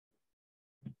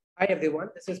Hi everyone,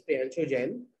 this is Priyanshu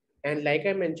Jain. And like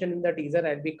I mentioned in the teaser,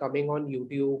 I'll be coming on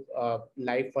YouTube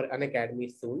live for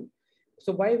Unacademy soon.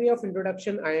 So by way of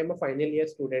introduction, I am a final year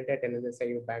student at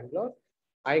NNSIU Bangalore.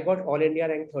 I got All India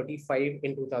rank 35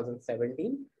 in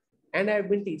 2017, and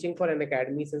I've been teaching for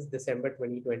Unacademy since December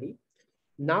 2020.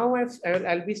 Now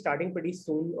I'll be starting pretty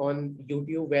soon on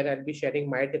YouTube where I'll be sharing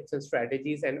my tips and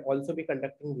strategies and also be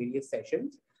conducting various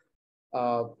sessions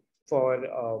uh,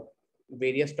 for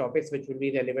various topics which will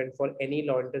be relevant for any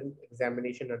London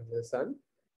examination under the sun.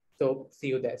 So see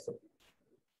you there soon.